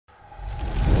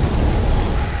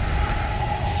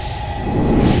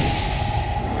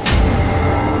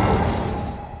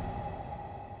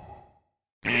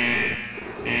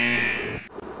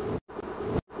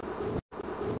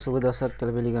සුබ දවසක්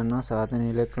කියලා පිළිගන්නවා සාධන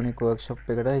ඉලෙක්ට්‍රොනික වර්ක්ෂොප්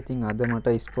එකට. ඉතින් අද මට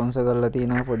ස්පොන්සර් කරලා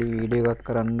තියෙනවා පොඩි වීඩියෝ එකක්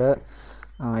කරන්න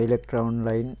Electr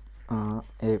online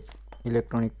ඒ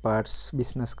ඉලෙක්ට්‍රොනික පාර්ට්ස්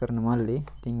බිස්නස් කරන මල්ලි.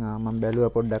 ඉතින් මම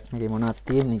බැලුවා පොඩ්ඩක් මේකේ මොනවද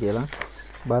තියෙන්නේ කියලා.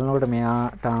 බලනකොට මෙයා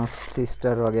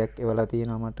ට්‍රාන්සිස්ටර් වගේක් එවලා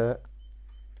තියෙනවා මට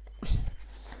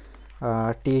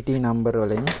TT නම්බර්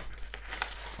වලින්.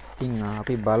 ඉතින්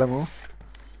අපි බලමු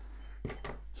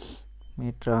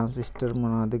මේ ट्रांजिस्टर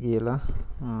මොනවද කියලා.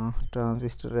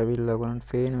 ट्रांजिस्टर ඇවිල්ලා ඔයගොල්ලන්ට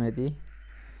පේනවා ඇති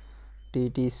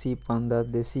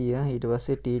TTC5200 ඊට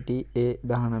පස්සේ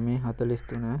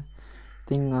TTA1943.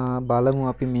 ඉතින් බලමු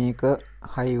අපි මේක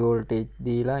හයි වෝල්ටේජ්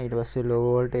දීලා ඊට පස්සේ ලෝ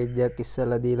වෝල්ටේජ් එකක්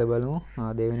ඉස්සලා දීලා බලමු.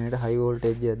 දෙවෙනියට හයි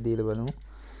වෝල්ටේජ් එකක් දීලා බලමු.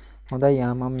 හොඳයි.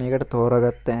 මම මේකට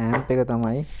තෝරාගත්ත ඇම්ප් එක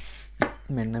තමයි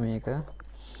මෙන්න මේක.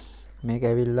 මේක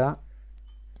ඇවිල්ලා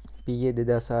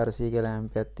PA2400 කියලා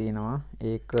ඇම්ප් එකක් තියෙනවා.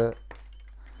 ඒක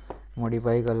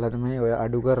modify කරලා තමයි ඔය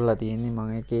අඩු කරලා තියෙන්නේ. මම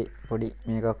ඒකේ පොඩි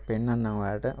මේකක් පෙන්නන්නම්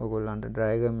ඔයාලට. ඔයගොල්ලන්ට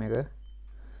ඩයග්‍රෑම් එකේ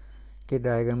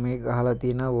ඩයග්‍රෑම් එක ගහලා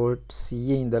තියෙනවා වෝල්ට්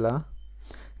 100 ඉඳලා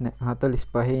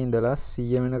 45 ඉඳලා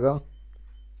 100 වෙනකම්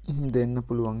දෙන්න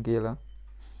පුළුවන් කියලා.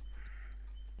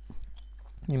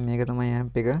 ඉතින් මේක තමයි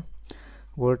ඇම්ප් එක.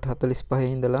 වෝල්ට් 45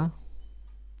 ඉඳලා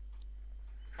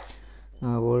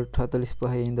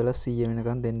 100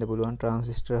 වෙනකම් දෙන්න පුළුවන්.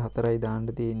 ට්‍රාන්සිස්ටර් 4යි දාන්න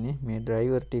තියෙන්නේ. මේ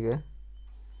ඩ්‍රයිවර් ටික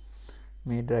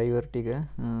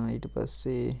ඊට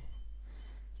පස්සේ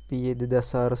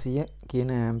PA2400 කියන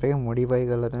ඇම්ප් එක මොඩිෆයි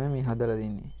කරලා තමයි මේ හදලා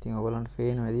තින්නේ. ඉතින් ඔයගොල්ලන්ට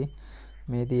පේනවා ඇති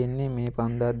මේ තියෙන්නේ මේ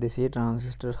 5200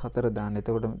 ට්‍රාන්සිස්ටර් 4 දාන්න.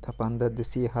 එතකොට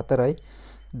 5204යි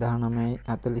 19යි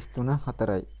 43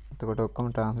 4යි. එතකොට ඔක්කොම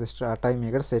ට්‍රාන්සිස්ටර් 8යි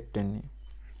මේකට සෙට් වෙන්නේ.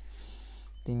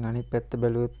 ඉතින් අනිත් පැත්ත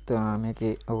බැලුවොත්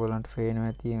මේකේ ඔයගොල්ලන්ට පේනවා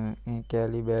ඇති මේ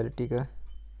කැලි බෑලි ටික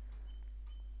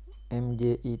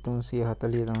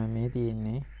MJ340 තමයි මේ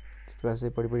තියෙන්නේ. ඊට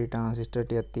පස්සේ පොඩි ට්‍රාන්සිස්ටර්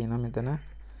ටිකක් තියෙනවා මෙතන.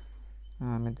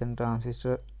 මෙතන ට්‍රාන්සිස්ටර්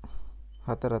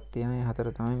 4ක් තියෙනවා. මේ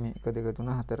 4 තමයි මේ 1 2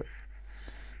 3 4.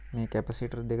 මේ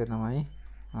කැපසිටර් දෙක තමයි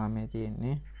මේ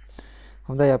තියෙන්නේ.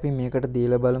 හොඳයි. අපි මේකට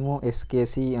දීලා බලමු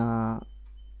SKC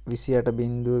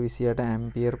 28.28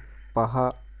 ඇම්පියර් 5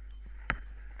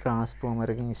 ට්‍රාන්ස්ෆෝමර්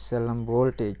එකකින් ඉස්සෙල්ලම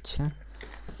වෝල්ටේජ්.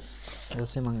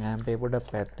 ඊපස්සේ මම ඇම්ප් එක පොඩ්ඩක්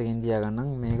පැත්තකින් තියාගන්නම්.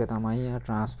 මේක තමයි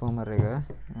ට්‍රාන්ස්ෆෝමර් එක.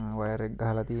 වයර් එක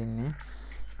ගහලා තියෙන්නේ.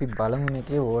 අපි බලමු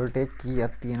මේකේ වෝල්ටේජ්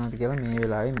කීයක් තියෙනවද කියලා මේ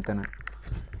වෙලාවේ මෙතන.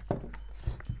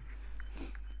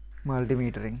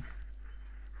 මල්ටිමීටරෙන්.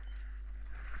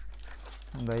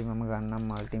 හොඳයි. මම ගන්නම්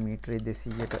මල්ටිමීටරේ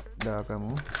 200ට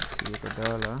දාගමු. 200ට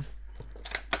දාලා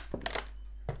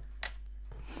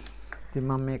ඉතින්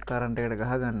මම මේ කරන්ට් එකට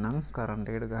ගහගන්නම්. කරන්ට්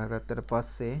එකට ගහගත්තට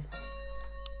පස්සේ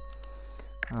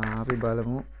අපි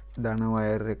බලමු ධන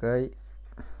වයර් එකයි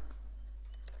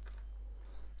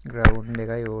ග්‍රවුන්ඩ්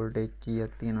එකයි වෝල්ටේජ්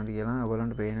කීයක් තියෙනවද කියලා.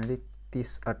 ඔයගොල්ලන්ට පේනවාද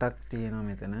 38ක් තියෙනවා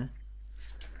මෙතන.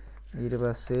 ඊට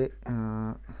පස්සේ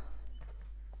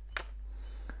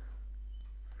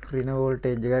ඍණ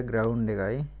වෝල්ටේජ් එකයි ග්‍රවුන්ඩ්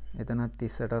එකයි එතනත්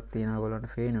 38ක් තියෙනවා. ඔයගොල්ලන්ට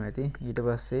පේනවා ඇති. ඊට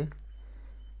පස්සේ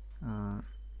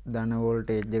ධන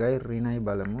වෝල්ටේජ් එකයි ඍණයි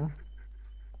බලමු.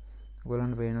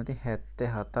 ඔයගොල්ලන්ට පේනවා ඇති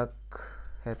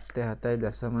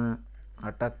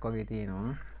 77.8ක් වගේ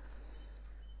තියෙනවා.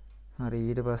 හරි.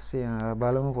 ඊට පස්සේ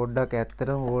බලමු පොඩ්ඩක්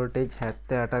ඇත්තටම වෝල්ටේජ්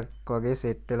 78ක් වගේ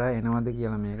සෙට් වෙලා එනවද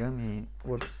කියලා මේක. මේ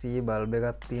වොට් C බල්බ්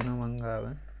එකක් තියෙනවා මං ගාව.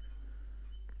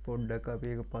 පොඩ්ඩක් අපි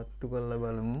ඒක පත්තු කරලා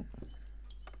බලමු.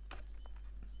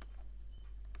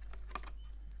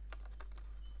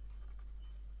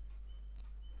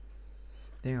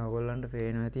 ඉතින් ඔයගොල්ලන්ට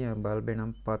පේනවා ඇති බල්බ් එක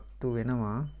නම් පත්තු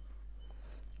වෙනවා.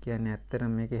 කියන්නේ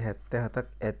ඇත්තටම මේකේ 77ක්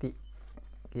ඇති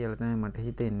කියලා තමයි මට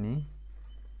හිතෙන්නේ.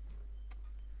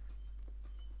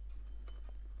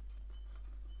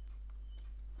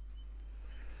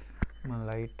 මම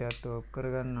ලයිට් එකත් ඔෆ්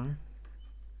කරගන්නම්.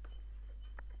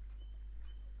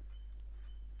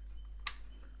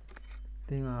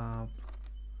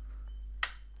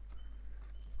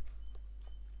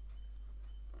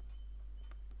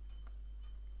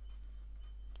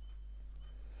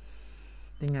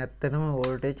 ඉතින් ඇත්තටම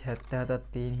වෝල්ටේජ් 77ක්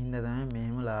තියෙන හින්දා තමයි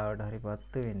මෙහෙම ලාවට හරි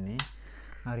පත්තු වෙන්නේ.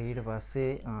 හරි. ඊට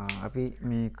පස්සේ අපි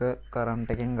මේක කරන්ට්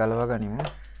එකෙන් ගලව ගනිමු.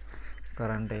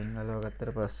 කරන්ට් එකෙන් ගලව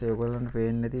ගත්තට පස්සේ ඔයගොල්ලන්ට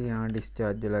පේන්නේ නැති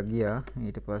ඩිස්චාර්ජ් වෙලා ගියා.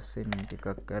 ඊට පස්සේ මේ ටිකක්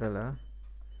කරලා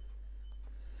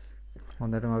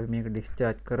හොඳටම අපි මේක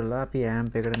ඩිස්චාර්ජ් කරලා අපි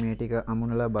ඇම්ප් එකට මේ ටික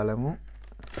අමුණලා බලමු.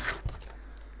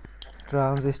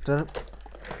 ට්‍රාන්සිස්ටර්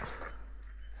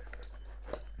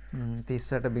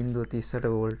 38.38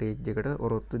 වෝල්ටේජ් එකට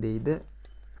ඔරොත්තු දෙයිද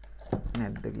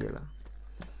නැද්ද කියලා.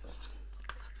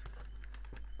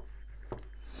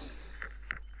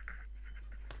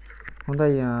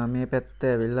 හොඳයි. මේ පැත්ත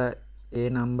ඇවිල්ලා ඒ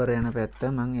නම්බර යන පැත්ත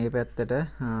මම ඒ පැත්තට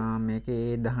මේකේ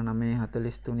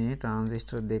A1943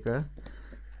 ට්‍රාන්සිස්ටර් දෙක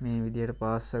මේ විදියට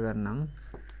පාස් කරන්නම්.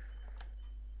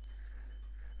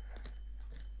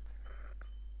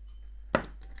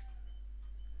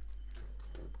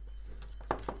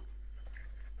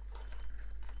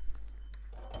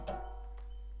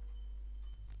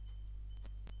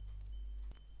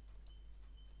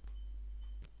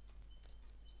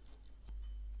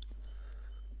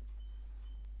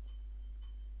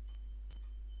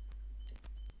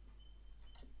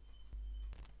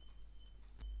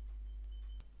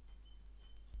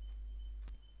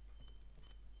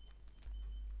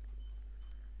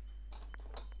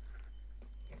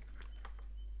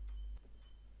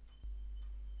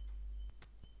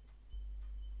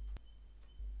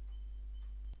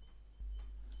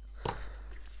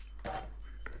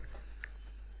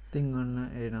 ඉතින් ඔන්න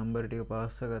ඒ නම්බර ටික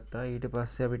පාස් කරගත්තා. ඊට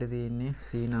පස්සේ අපිට තියෙන්නේ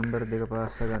C නම්බර දෙක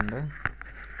පාස් කරගන්න.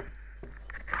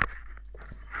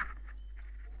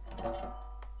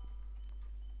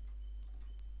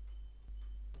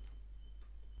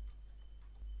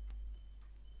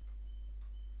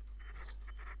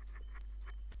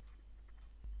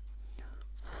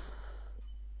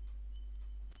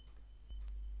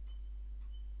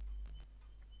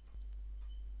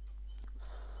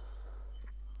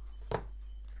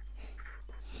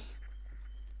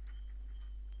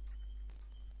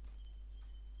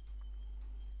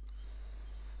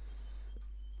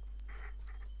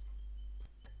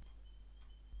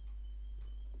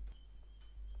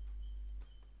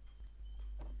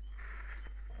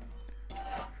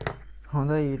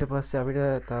 හොඳයි ඊට පස්සේ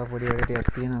අපිට තව පොඩි වැඩ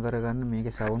ටිකක් තියෙනවා කරගන්න.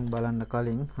 මේකේ සවුන්ඩ් බලන්න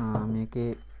කලින්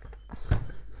මේකේ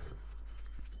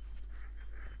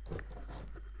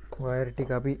වයර්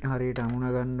ටික අපි හරියට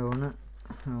අමුණ ගන්න ඕන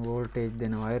වෝල්ටේජ්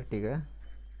දෙන වයර් ටික.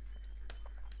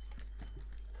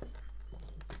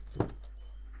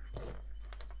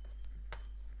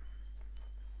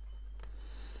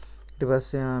 ඊට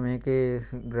පස්සේ මේකේ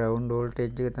ග්‍රවුන්ඩ් වෝල්ටේජ්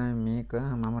එක තමයි මේක.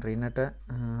 මම රිනට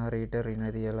හරියට රින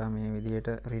තියලා මේ විදියට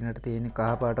රිනට තියෙන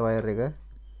කහ පාට වයර් එක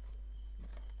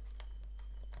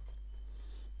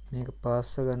මේක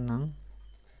පාස් ගන්නම්.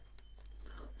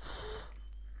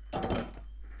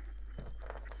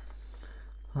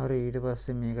 හරි ඊට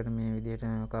පස්සේ මේකට මේ විදියට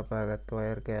කපාගත්ත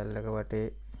වයර් කෑල්ලක වටේ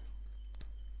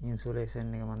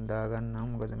ඉන්සුලේෂන් එක මම දාගන්නම්.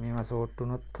 මොකද මේවා ෂෝට්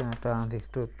වුණොත්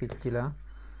ට්‍රාන්සිස්ටර් පිච්චිලා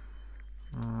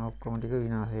ඔක්කොම ටික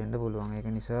විනාශ වෙන්න පුළුවන්. ඒක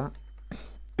නිසා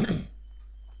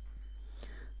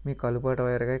මේ කළු පාට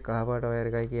වයර් එකයි කහ පාට වයර්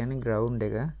එකයි කියන්නේ ග්‍රවුන්ඩ්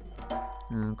එක.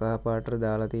 කහ පාටට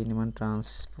දාලා තියෙන්නේ මම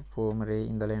ට්‍රාන්ස්ෆෝමරේ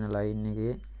ඉඳලා එන ලයින්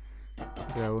එකේ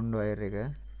ග්‍රවුන්ඩ් වයර් එක.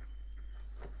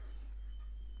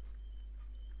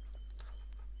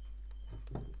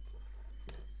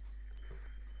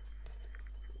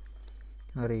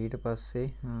 හරි ඊට පස්සේ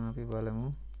අපි බලමු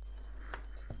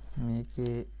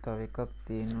මේකේ තව එකක්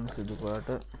තියෙනවා සුදු පාට.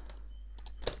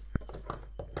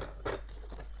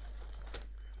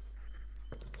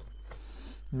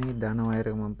 මේ ධන වයර්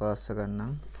එක මම පාස්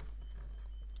කරන්නම්.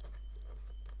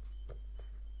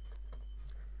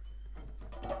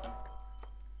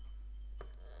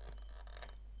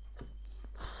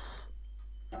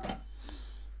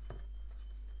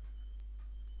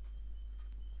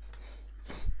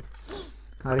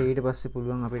 හරි ඊට පස්සේ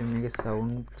පුළුවන් අපිට මේකේ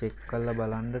සවුන්ඩ් චෙක් කරලා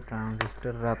බලන්න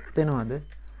ට්‍රාන්සිස්ටර් රත් වෙනවද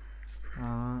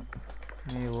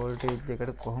මේ වෝල්ටේජ්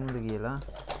එකට කොහොමද කියලා.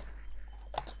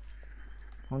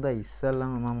 හොඳයි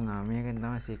ඉස්සල්ලාම මම මේකෙන්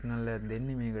තමයි සිග්නල් එකක්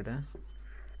දෙන්නේ මේකට.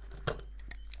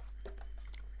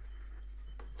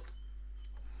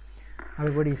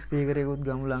 අපි පොඩි ස්පීකර් එකකුත්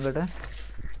ගමු ළඟට.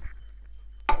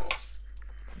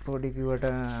 පොඩි කිව්වට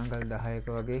අඟල් 10ක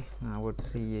වගේ වොට්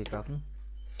C එකක්.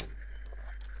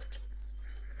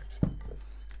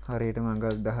 හරියටම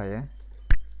අඟල් 10.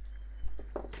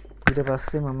 ඊට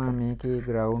පස්සේ මම මේකේ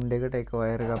ග්‍රවුන්ඩ් එකට එක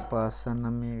වයර් එකක් පාස්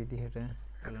කරනම් මේ විදිහට.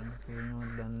 බලන්න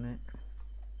පේනවද දන්නේ.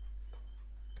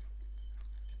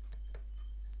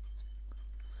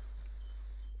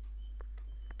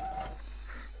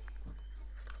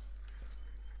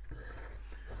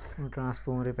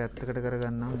 ට්‍රාන්ස්ෆෝමරේ පැත්තකට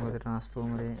කරගන්නම්. මොකද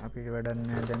ට්‍රාන්ස්ෆෝමරේ අපිට වැඩක්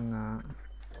නැහැ දැන්.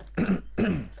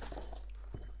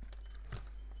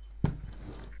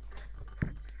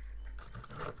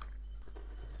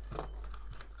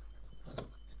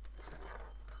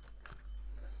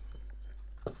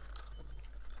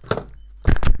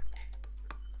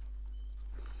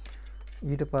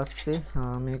 ඊට පස්සේ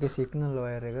මේකේ සිග්නල්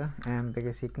වයර් එක ඇම්ප්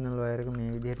එකේ සිග්නල් වයර් එක මේ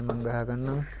විදිහට මම ගහ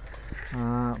ගන්නම්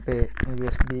අපේ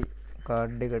USB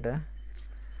කාඩ් එකට.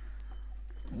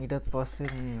 ඊට පස්සේ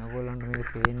මේ ඔයගොල්ලන්ට මේක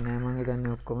පේන්නේ නැහැ මම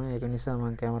හිතන්නේ ඔක්කොම. ඒක නිසා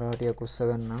මම කැමරාව ටිකක් උස්ස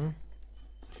ගන්නම්.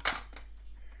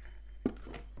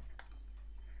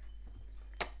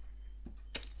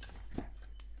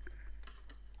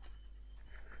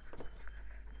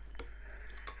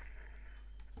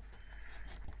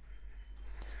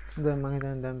 දැන් මම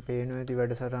හිතන්නේ දැන් පේනවා ඇති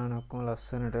වැඩසටහන ඔක්කොම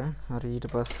ලස්සනට. හරි ඊට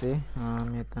පස්සේ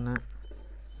මෙතන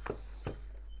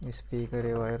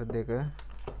ස්පීකරේ වයර් දෙක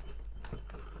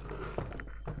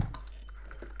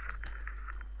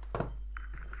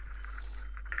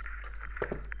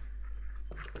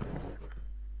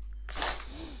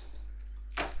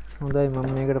හොඳයි මම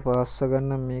මේකට පාස්ස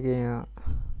ගන්නම් මේකේ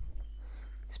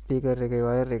ස්පීකර් එකේ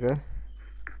වයර් එක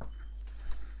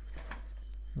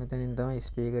මෙතනින් තමයි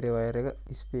ස්පීකරේ වයර් එක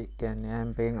කියන්නේ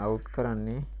ඇම්ප් එකෙන් අවුට්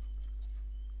කරන්නේ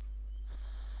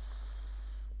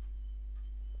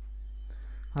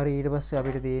හරි ඊට පස්සේ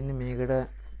අපිට තියෙන්නේ මේකට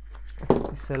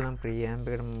ඉස්සෙල්ලාම ප්‍රී ඇම්ප්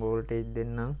එකට වෝල්ටේජ්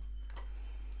දෙන්නම්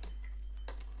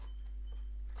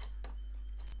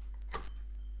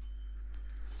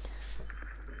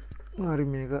හරි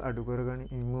මේක අඩු කරගන්න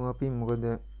ඉමු අපි මොකද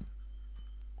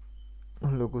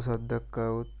ලොකු සද්දක්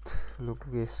આવුත් ලොකු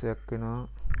කේස් එකක් වෙනවා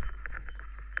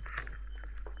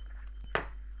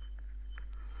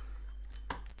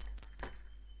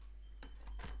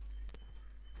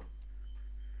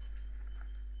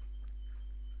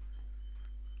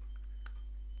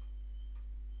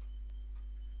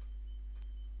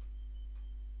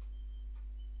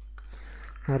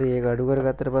හරි ඒක අඩු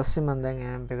කරගත්තට පස්සේ මම දැන්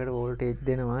ඇම්ප් එකට වෝල්ටේජ්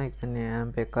දෙනවා. ඒ කියන්නේ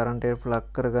ඇම්ප් එක කරන්ට් එක ප්ලග්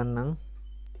කරගන්නම්.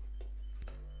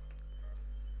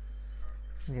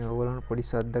 මේ ඕගොල්ලන්ට පොඩි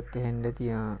සද්දක් ඇහෙන්න ඇති.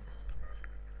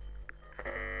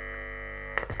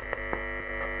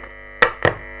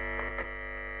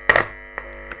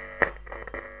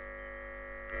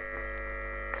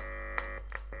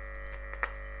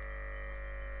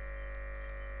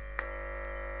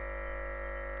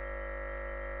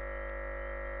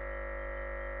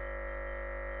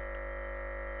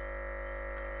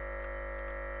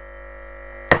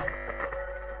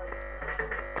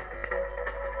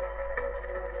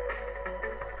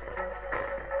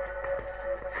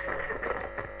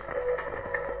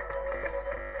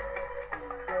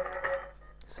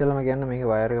 ඉස්සෙල්ලාම කියන්න මේකේ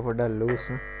වයර් එක පොඩ්ඩක් ලූස්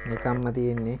නිකම්ම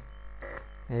තියෙන්නේ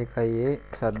ඒකයි ඒ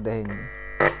සද්ද ඇහෙන්නේ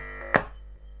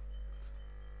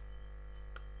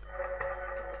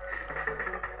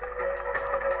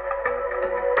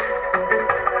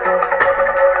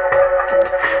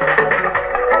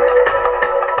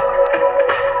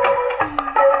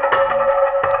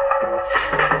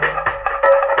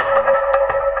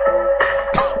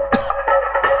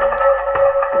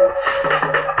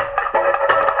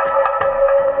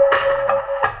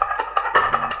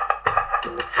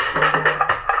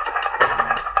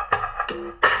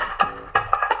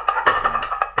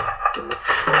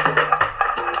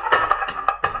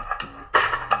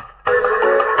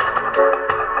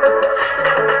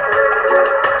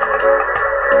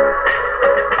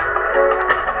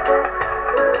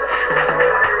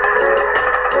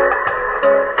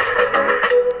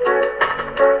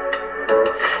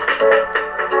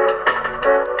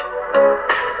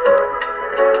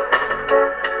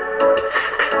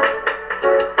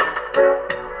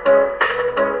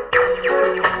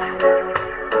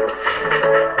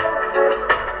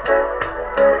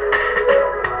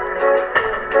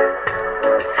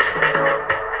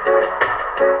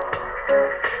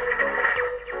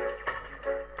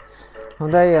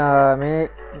හොඳයි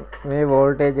මේ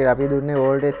වෝල්ටේජ් එක අපි දුන්නේ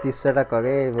වෝල්ටේජ් 38ක්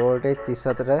වගේ වෝල්ටේජ්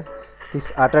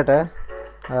 38ට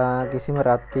කිසිම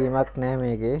රත් වීමක් නැහැ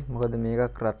මේකේ මොකද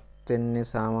මේකක් රත් වෙන්නේ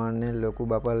සාමාන්‍යයෙන් ලොකු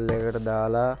බබල් එකකට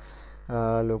දාලා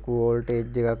ලොකු වෝල්ටේජ්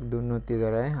එකක් දුන්නොත්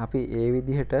විතරයි අපි ඒ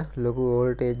විදිහට ලොකු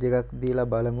වෝල්ටේජ් එකක් දීලා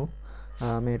බලමු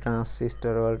මේ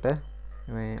ට්‍රාන්සිස්ටර් වලට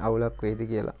මේ අවුලක් වෙයිද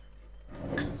කියලා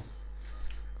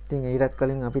ඉතින් ඊටත්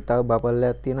කලින් අපි තව බබල්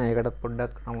එකක් තියෙනවා ඒකටත්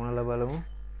පොඩ්ඩක් අමුණලා බලමු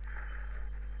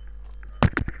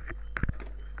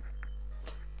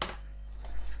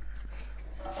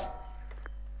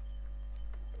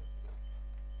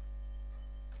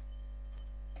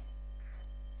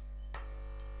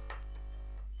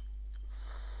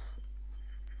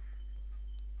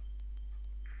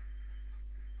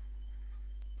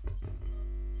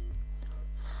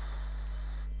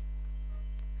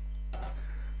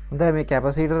හොඳයි මේ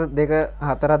කැපසිටර් දෙක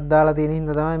හතරක් දාලා තියෙන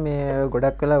හින්දා තමයි මේ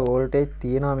ගොඩක් වෙලා වෝල්ටේජ්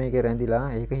තියෙනවා මේකේ රැඳිලා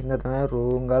ඒක හින්දා තමයි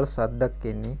රූංගල් සද්දක්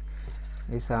එන්නේ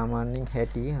ඒ සාමාන්‍යයෙන්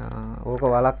හැටි ඕක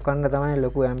වළක්වන්න තමයි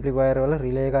ලොකු ඇම්ප්ලිෆයර් වල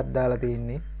රිලේ එකක් දාලා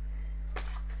තියෙන්නේ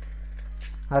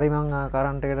හරි මං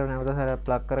කරන්ට් එකට නැවත සැරයක්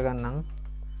ප්ලග් කරගන්නම්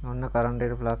ඔන්න කරන්ට්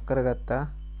එකට ප්ලග් කරගත්තා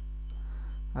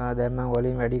දැන් මම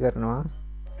වොලියුම් වැඩි කරනවා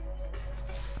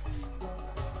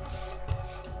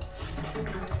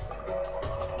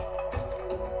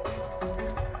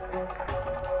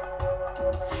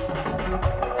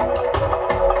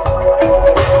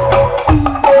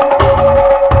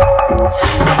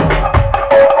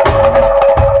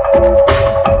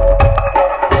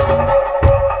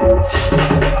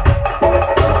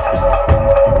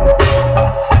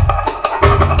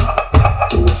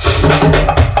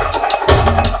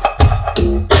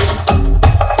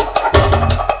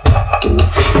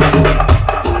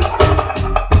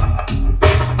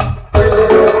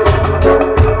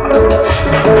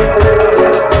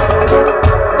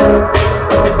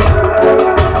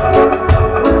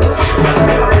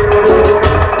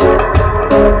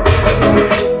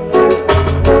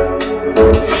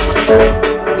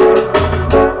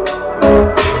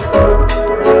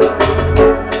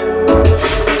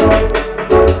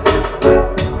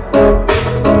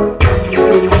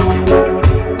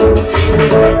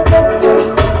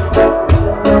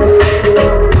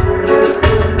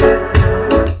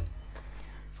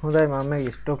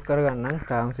ස්ටොප් කරගන්නම්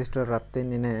ට්‍රාන්සිස්ටර් රත්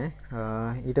වෙන්නේ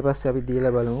නැහැ. ඊට පස්සේ අපි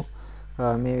දීලා බලමු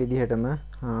මේ විදිහටම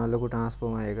ලොකු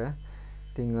ට්‍රාන්ස්ෆෝමර් එක.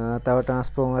 ඉතින් තව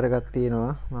ට්‍රාන්ස්ෆෝමර් එකක්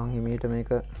තියෙනවා. මම හිමීට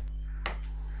මේක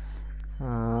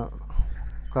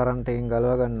කරන්ට් එකෙන්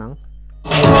ගලව ගන්නම්.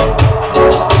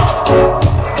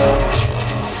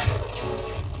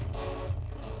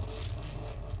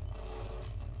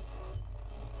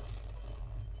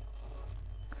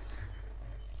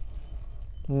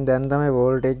 දැන් තමයි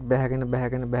වෝල්ටේජ් බහගෙන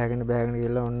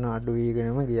ගිහලා ඔන්න අඩු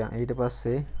වීගෙනම ගියා. ඊට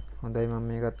පස්සේ හොඳයි මම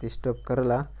මේකත් ස්ටොප්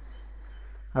කරලා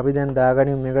අපි දැන්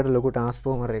දාගනිමු මේකට ලොකු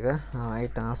ට්‍රාන්ස්ෆෝමර් එක. ඒ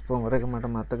ට්‍රාන්ස්ෆෝමර් එක මට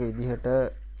මතක විදිහට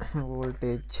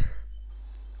වෝල්ටේජ්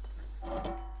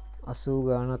 80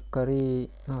 ගානක් හරි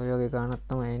ඔය වගේ ගානක්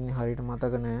තමයි එන්නේ. හරියට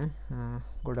මතක නෑ.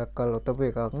 ගොඩක් කල් ඔතපු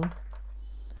එකක්.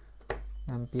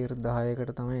 ඇම්පියර්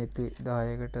 10කට තමයි එතුවේ.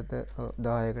 10කටද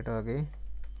 10කට වගේ.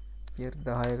 ඇම්පියර්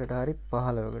 10කට හරි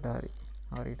 15කට හරි.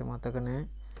 හරියට මතක නෑ.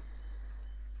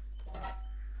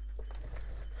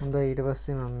 හොඳයි ඊට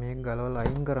පස්සේ මම මේක ගලවලා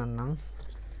අයින් කරන්නම්.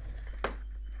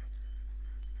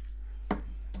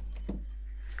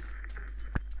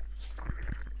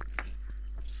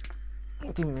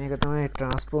 ඉතින් මේක තමයි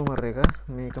ට්‍රාන්ස්ෆෝමර් එක.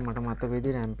 මේක මට මතක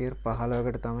විදිහට ඇම්පියර්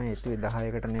 15කට තමයි එතුවේ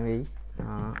 10කට නෙවෙයි.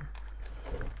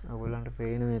 ඔයගොල්ලන්ට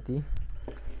පේනවා ඇති.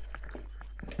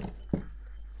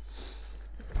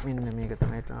 මෙන්න මේක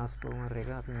තමයි ට්‍රාන්ස්ෆෝමර් එක.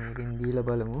 අපි මේකෙන් දීලා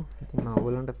බලමු. ඉතින් මම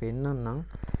ඔයගොල්ලන්ට පෙන්නන්නම්.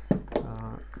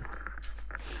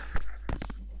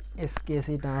 SKC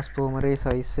ට්‍රාන්ස්ෆෝමරේ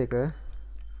සයිස් එක.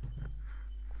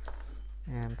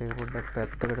 ඇම්ප් එක පොඩ්ඩක්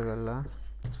පැත්තකට කරලා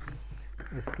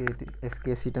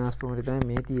SKC ට්‍රාන්ස්ෆෝමරේ තමයි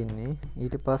මේ තියෙන්නේ.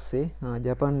 ඊට පස්සේ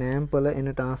ජපන් ඇම්ප් වල එන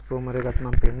ට්‍රාන්ස්ෆෝමර් එකත්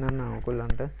මම පෙන්නන්නම්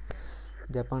ඔයගොල්ලන්ට.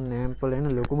 ජපන් ඇම්ප් වල එන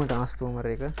ලොකුම ට්‍රාන්ස්ෆෝමර්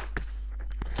එක.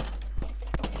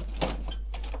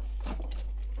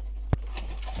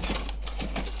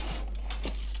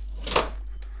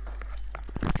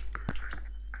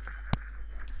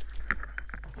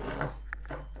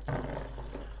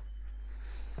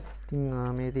 ඉතින්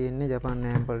මේ තියෙන්නේ ජපන්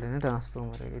ඇම්ප් වලට එන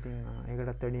ට්‍රාන්ස්ෆෝමර් එක. ඉතින්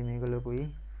ඒකටත් වැඩිය මේක ලොකුයි.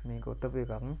 මේක ඔතපු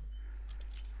එකක්.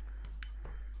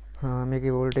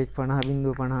 මේකේ වෝල්ටේජ්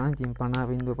 50.50. ඉතින්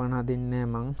 50.50 දෙන්නේ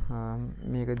නැහැ මං.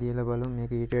 මේක දීලා බලමු.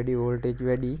 මේක ඊට වැඩි වෝල්ටේජ්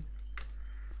වැඩි.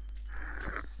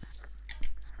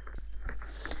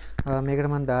 මේකට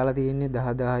මම දාලා තියෙන්නේ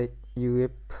 10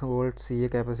 UF වෝල්ට්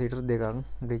 100 කැපසිටර් දෙකක්.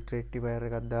 බ්‍රිජ් රෙක්ටිෆයර්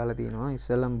එකක් දාලා තිනවා.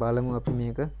 ඉස්සෙල්ලම බලමු අපි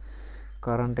මේක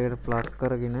කරන්ට් එකට ප්ලග්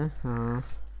කරගෙන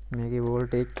මේකේ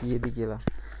වෝල්ටේජ් කීයද කියලා.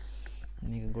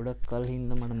 මේක ගොඩක් කල්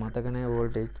හින්දා මට මතක නැහැ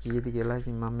වෝල්ටේජ් කීයද කියලා.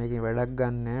 ඉතින් මම මේකෙන් වැඩක්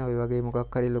ගන්න නැහැ. ඔය වගේ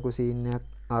මොකක් හරි ලොකු සීන් එකක්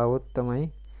ආවොත් තමයි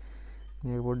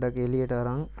මේක පොඩ්ඩක් එළියට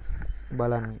අරන්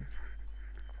බලන්නේ.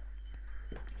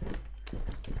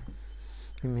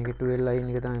 ඉතින් මේකේ 12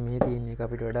 ලයින් එක තමයි මේ තියෙන්නේ. ඒක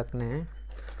අපිට වැඩක් නැහැ.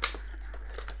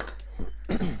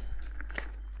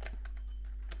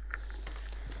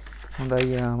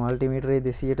 හොඳයි මල්ටිමීටරේ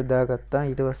 200ට දාගත්තා.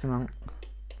 ඊට පස්සේ මම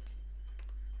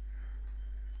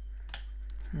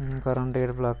කරන්ට්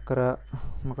එකට ප්ලග් කරා.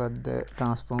 මොකද්ද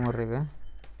ට්‍රාන්ස්ෆෝමර් එක.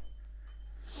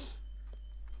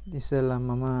 ඉස්සෙල්ලම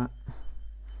මම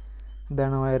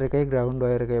ධන වයර් එකයි ග්‍රවුන්ඩ්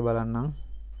වයර් එකයි බලන්නම්.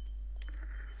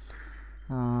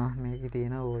 මේකේ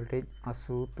තියෙන වෝල්ටේජ්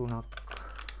 83ක්.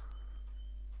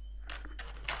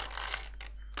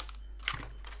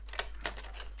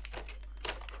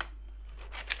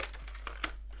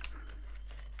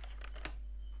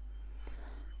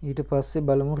 ඊට පස්සේ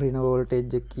බලමු ඍණ වෝල්ටේජ්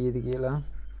එක කීයද කියලා.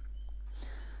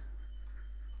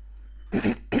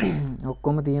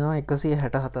 ඔක්කොම තියෙනවා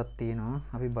 167ක් තියෙනවා.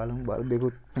 අපි බලමු බල්බ්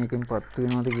එකත් මේකෙන් පත්තු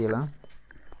වෙනවද කියලා.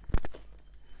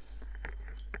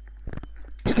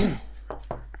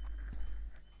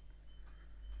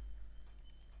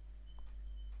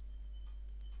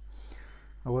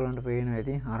 ඔයගොල්ලන්ට පේනවා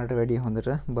ඇති අරට වැඩිය හොඳට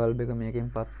බල්බ් එක මේකෙන්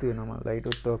පත්තු වෙනවා. මම ලයිට්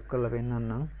උත් ඔෆ් කරලා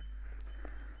පෙන්නන්නම්.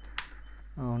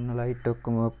 ඔන්න ලයිට්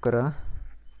ඔක්කොම ඔෆ් කරා.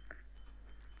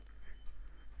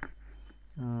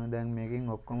 දැන් මේකෙන්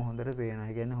ඔක්කොම හොඳට පේනවා.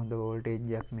 ඒ කියන්නේ හොඳ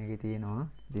වෝල්ටේජ් එකක් මේකේ තියෙනවා.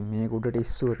 ඉතින් මේක උඩට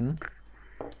ඉස්සුවොත්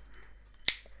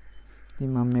ඉතින්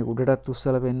මම මේක උඩටත්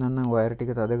උස්සලා පෙන්නන්නම් වයර්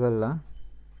ටික තද කරලා.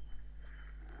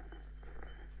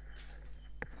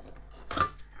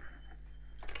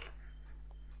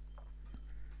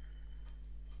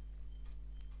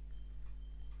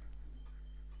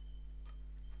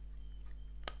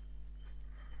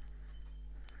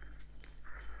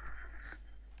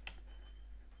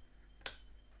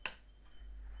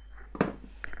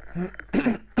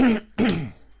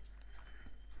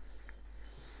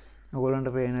 ඔයගොල්ලන්ට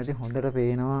පේන ඇති හොඳට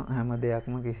පේනවා හැම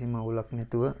දෙයක්ම කිසිම අවුලක්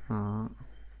නැතුව.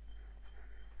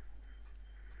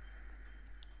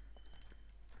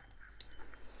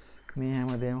 මේ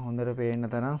හැමදේම හොඳට පේන්න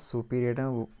තරම් සුපිරියට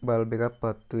බල්බ් එකක්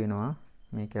පත්තු වෙනවා.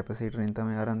 මේ කැපසිටරෙන්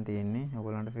තමයි අරන් තියෙන්නේ.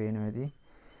 ඔයගොල්ලන්ට පේනවා ඇති.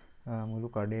 මුළු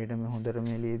කඩේටම හොඳට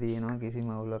මෙලිය තියෙනවා. කිසිම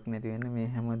අවුලක් නැති වෙන්න මේ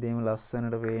හැමදේම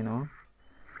ලස්සනට පේනවා.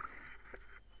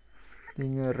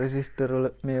 ඉතින් රෙසිස්ටර් වල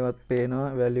මේවත් පේනවා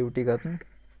වැලියු ටිකත්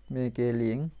මේකේ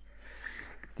එළියෙන්.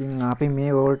 ඉතින් අපි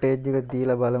මේ වෝල්ටේජ් එක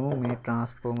දීලා බලමු මේ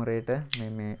ට්‍රාන්ස්ෆෝමරේට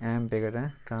මේ ඇම්ප් එකට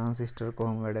ට්‍රාන්සිස්ටර්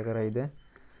කොහොම වැඩ කරයිද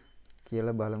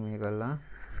කියලා බලමු ඒකල්ලා.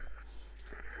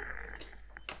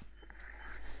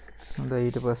 හොඳයි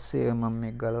ඊට පස්සේ මම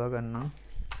මේක ගලව ගන්නම්.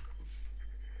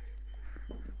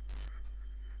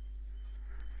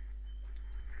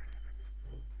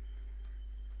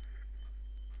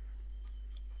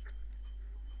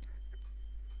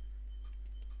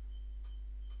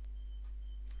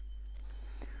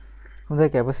 හොඳයි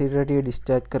කැපසිටර් ටික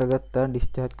ඩිස්චාර්ජ් කරගත්තා.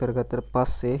 ඩිස්චාර්ජ් කරගත්තට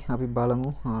පස්සේ අපි බලමු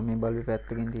මේ බල්බ්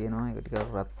පැත්තකින් තියෙනවා ඒක ටිකක්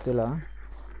රත් වෙලා.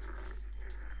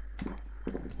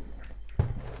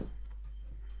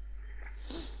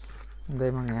 හොඳයි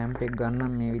මම ඇම්ප් එක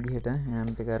ගන්නම් මේ විදිහට.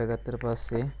 ඇම්ප් එක අරගත්තට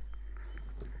පස්සේ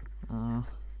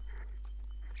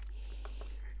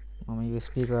මම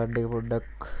USB කාඩ් එක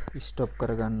පොඩ්ඩක් ස්ටොප්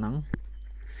කරගන්නම්.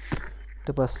 ඊට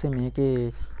පස්සේ මේකේ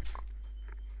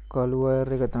කළු වයර්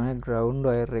එක තමයි ග්‍රවුන්ඩ්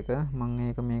වයර් එක. මම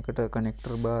ඒක මේකට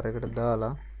කනෙක්ටර් බාර් එකට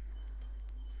දාලා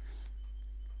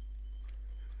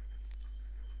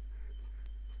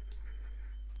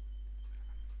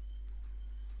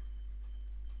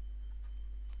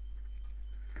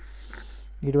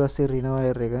ඊට පස්සේ රින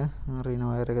වයර් එක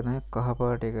තමයි කහ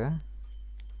පාට එක.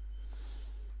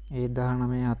 ඒ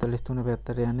 1943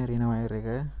 පැත්තට යන්නේ රින වයර් එක.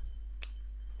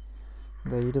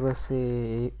 ඊට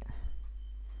පස්සේ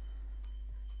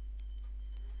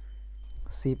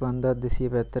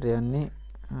C5200 පැත්තට යන්නේ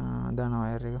ධන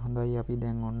වයර් එක. හොඳයි අපි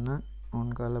දැන් ඔන්න ඔන්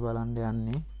කරලා බලන්න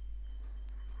යන්නේ.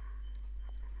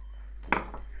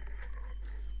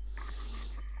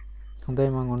 හොඳයි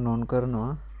මම ඔන්න ඔන්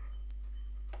කරනවා.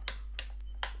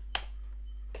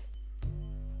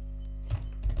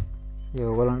 ඒ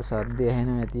ඔයගොල්ලන්ට සද්දය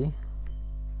ඇහෙනවා ඇති.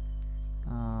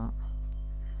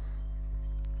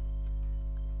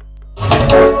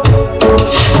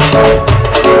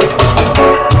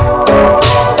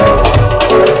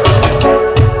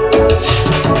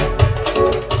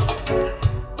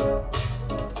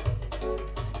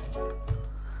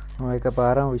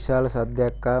 එකපාරම විශාල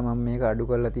සද්දයක් ආවා. මම මේක අඩු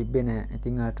කරලා තිබ්බේ නෑ.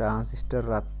 ඉතින් ආ ට්‍රාන්සිස්ටර්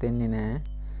රත් වෙන්නේ නෑ.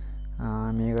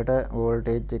 මේකට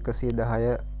වෝල්ටේජ්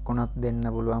 110 කොනක් දෙන්න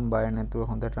පුළුවන් බය නැතුව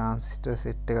හොඳ ට්‍රාන්සිස්ටර්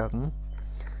සෙට් එකක්.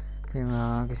 ඉතින්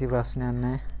කිසි ප්‍රශ්නයක්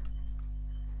නෑ.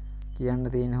 කියන්න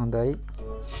තියෙන්නේ හොඳයි.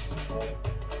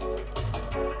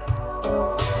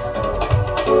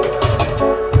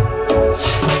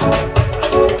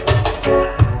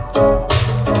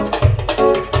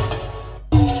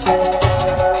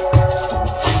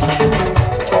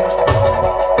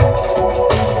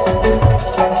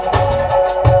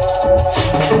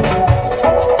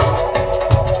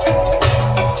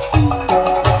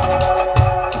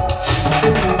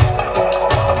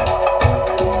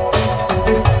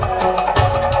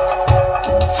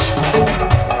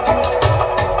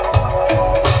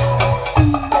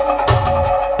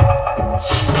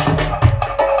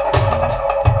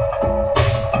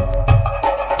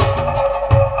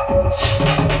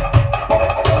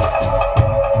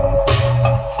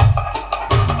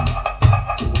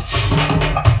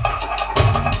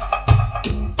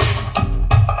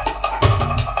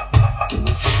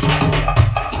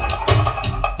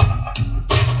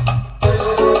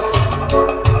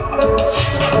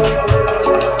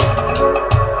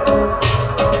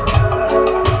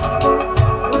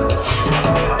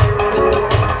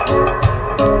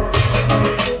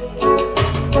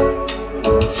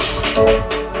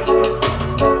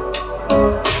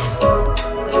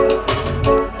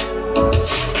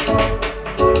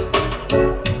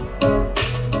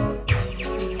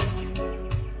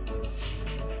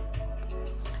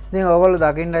 ඉතින් ඔයගොල්ලෝ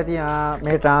දකින්න ඇති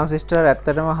මේ ට්‍රාන්සිස්ටර්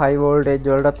ඇත්තටම හයි වෝල්ටේජ්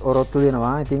වලටත් ඔරොත්තු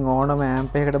දෙනවා. ඉතින් ඕනම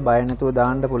ඇම්ප් එකකට බය නැතුව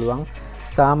දාන්න පුළුවන්.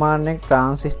 සාමාන්‍ය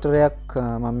ට්‍රාන්සිස්ටරයක්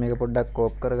මම මේක පොඩ්ඩක්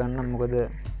කෝප් කරගන්නම්. මොකද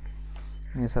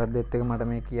මේ සද්දෙත් එක මට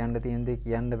මේ කියන්න තියෙන දේ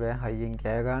කියන්න බෑ. හයියෙන්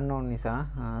කෑ ගන්න ඕන නිසා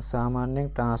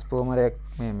සාමාන්‍යයෙන් ට්‍රාන්ස්ෆෝමරයක්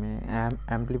මේ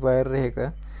ඇම්ප්ලිෆයර් එකක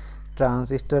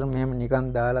ට්‍රාන්සිස්ටර් මෙහෙම නිකන්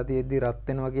දාලා තියෙද්දි රත්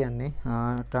වෙනවා කියන්නේ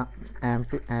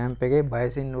ඇම්ප් එකේ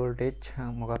බයසින් වෝල්ටේජ්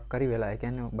මොකක් හරි වෙලා. ඒ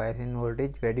කියන්නේ බයසින්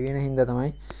වෝල්ටේජ් වැඩි වෙන හින්දා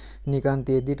තමයි නිකන්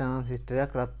තියෙද්දි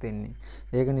ට්‍රාන්සිස්ටරයක් රත් වෙන්නේ.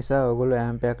 ඒක නිසා ඔයගොල්ලෝ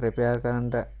ඇම්ප් එකක්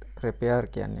රිපෙයාර්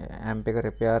කියන්නේ ඇම්ප් එක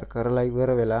රිපෙයාර් කරලා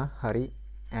ඉවර වෙලා හරි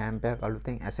ඇම්ප් එකක්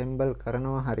අලුතෙන් ඇසෙම්බල්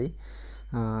කරනවා හරි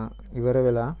ඉවර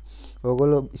වෙලා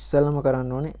ඕගොල්ලෝ ඉස්සෙල්ලම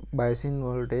කරන්න ඕනේ බයිසින්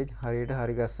වෝල්ටේජ් හරියට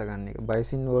හරි ගස්ස ගන්න එක.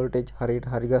 බයිසින් වෝල්ටේජ් හරියට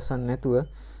හරි ගස්සන්න නැතුව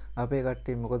අපේ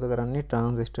කට්ටිය මොකද කරන්නේ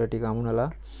ට්‍රාන්සිස්ටර් ටික අමුණලා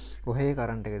ඔහේ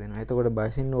කරන්ට් එක දෙනවා. එතකොට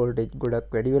බයිසින් වෝල්ටේජ් ගොඩක්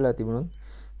වැඩි වෙලා තිබුණොත්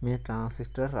මේ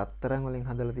ට්‍රාන්සිස්ටර් රත්තරන් වලින්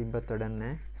හදලා තිබ්බත් වැඩක්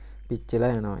නැහැ.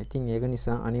 පිච්චිලා යනවා. ඉතින් ඒක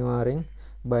නිසා අනිවාර්යෙන්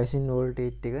බයිසින්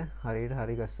වෝල්ටේජ් ටික හරියට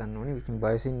හරි ගස්සන්න ඕනේ. ඉතින්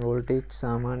බයිසින් වෝල්ටේජ්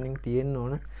සාමාන්‍යයෙන් තියෙන්න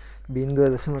ඕන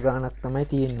 0.0 ගාණක් තමයි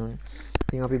තියෙන්න ඕනේ.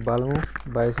 ඉතින් අපි බලමු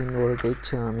බයිසින් වෝල්ටේජ්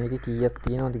මේකේ කීයක්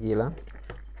තියෙනවද කියලා.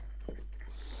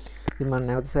 ඉතින් මම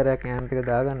නැවත සැරයක් ඇම්ප් එක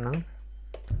දාගන්නම්.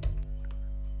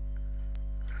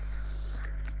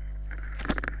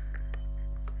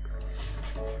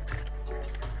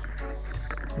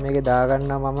 මේකේ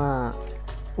දාගන්නවා මම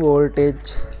වෝල්ටේජ්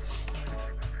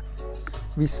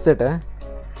 20ට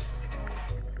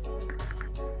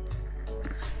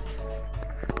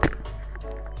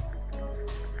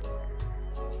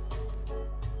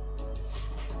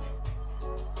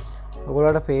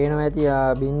ඔයගොල්ලන්ට පේනවා ඇති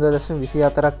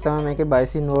 0.24ක් තමයි මේකේ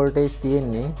බයිසින් වෝල්ටේජ්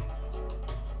තියෙන්නේ.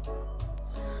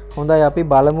 හොඳයි අපි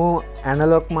බලමු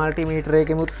ඇනලොග් මල්ටිමීටර්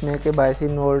එකෙමුත් මේකේ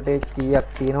බයිසින් වෝල්ටේජ් කීයක්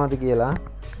තියෙනවද කියලා.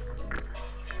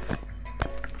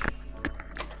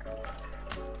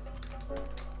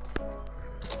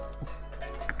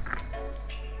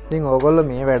 ඉතින් ඕගොල්ලෝ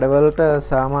මේ වැඩවලට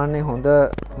සාමාන්‍යයෙන් හොඳ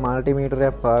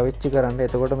මල්ටිමීටරයක් පාවිච්චි කරන්න.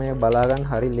 එතකොට මේ බලා ගන්න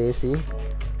හරි ලේසි.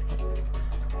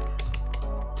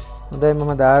 හොඳයි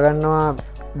මම දාගන්නවා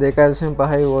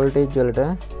 2.5 වෝල්ටේජ් වලට.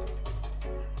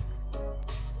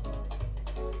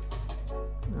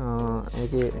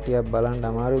 ඒකේ ටිකක් බලන්න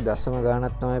අමාරුයි දශම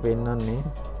ගාණක් තමයි පෙන්වන්නේ.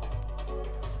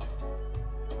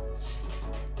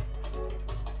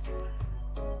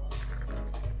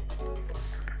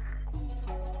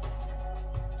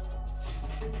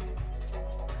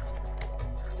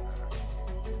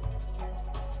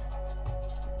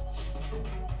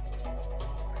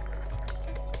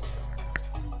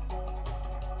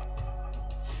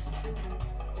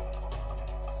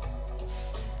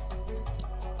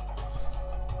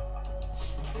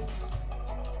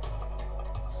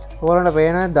 ඔයාලට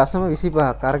පේනවා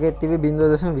 0.25ක් අරගෙත් තිබේ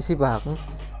 0.25ක්.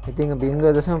 ඉතින්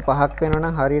 0.5ක් වෙනවා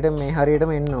නම් හරියට මේ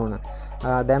හරියටම එන්න ඕන.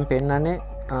 දැන් පෙන්වන්නේ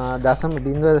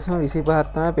 0.25ක්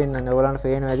තමයි පෙන්වන්නේ. ඔයාලන්ට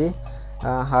පේනවා ඇති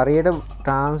හරියට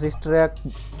ට්‍රාන්සිස්ටරයක්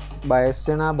බයස්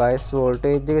වෙනා බයස්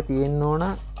වෝල්ටේජ් එක තියෙන්න ඕන.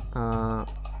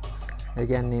 ඒ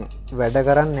කියන්නේ වැඩ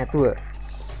කරන්නේ නැතුව,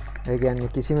 ඒ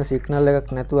කියන්නේ කිසිම සිග්නල් එකක්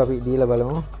නැතුව අපි දීලා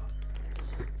බලමු.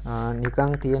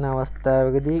 නිකන් තියෙන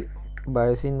අවස්ථාවකදී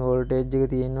බයිසින් වෝල්ටේජ් එක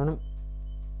තියෙන්න ඕන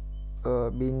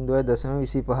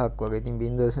 0.25ක් වගේ. ඉතින්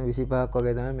 0.25ක්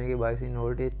වගේ තමයි මේකේ බයිසින්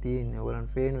වෝල්ටේජ් තියෙන්නේ.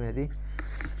 ඔයගලන්ට පේනවා ඇති.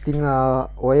 ඉතින්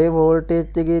ඔය වෝල්ටේජ්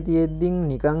එකේ තියෙද්දි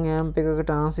නිකන් ඇම්ප් එකක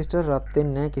ට්‍රාන්සිස්ටර් රත්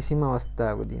වෙන්නේ නැහැ කිසිම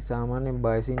අවස්ථාවකදී. සාමාන්‍යයෙන්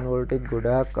බයිසින් වෝල්ටේජ්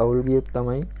ගොඩාක් අවුල් ගියොත්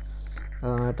තමයි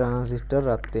ට්‍රාන්සිස්ටර්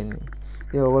රත් වෙන්නේ.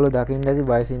 ඉතින් ඔයගොල්ලෝ දකින්න ඇති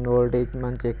බයිසින් වෝල්ටේජ් මම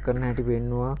චෙක් කරන හැටි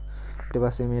පෙන්නුවා. ඊට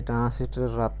පස්සේ මේ ට්‍රාන්සිස්ටර්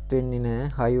රත් වෙන්නේ නැහැ.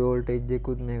 හයි වෝල්ටේජ්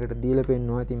එකකුත් මේකට දීලා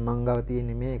පෙන්නුවා. ඉතින් මං ගාව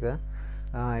තියෙන්නේ මේක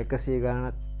 100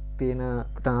 ගාණක් තියෙන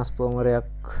ට්‍රාන්ස්ෆෝමරයක්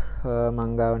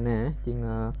මං ගාව නැහැ. ඉතින්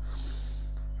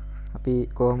අපි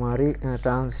කොහොම හරි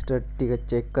ට්‍රාන්සිස්ටර් ටික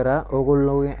චෙක් කරා.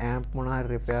 ඕගොල්ලෝගේ ඇම්ප් මොන හරි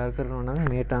රිපෙයාර් කරනවා නම්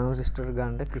මේ ට්‍රාන්සිස්ටර්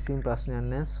ගන්න කිසිම ප්‍රශ්නයක්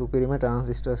නැහැ. සුපිරිම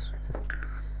ට්‍රාන්සිස්ටර්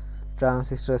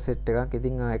සෙට් එකක්.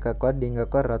 ඉතින් එකක්වත්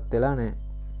ඩිංගක්වත් රත් වෙලා නැහැ.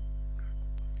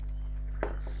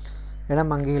 එහෙනම්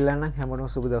මං ගිහිල්ලා නම් හැමෝටම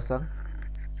සුබ දවසක්.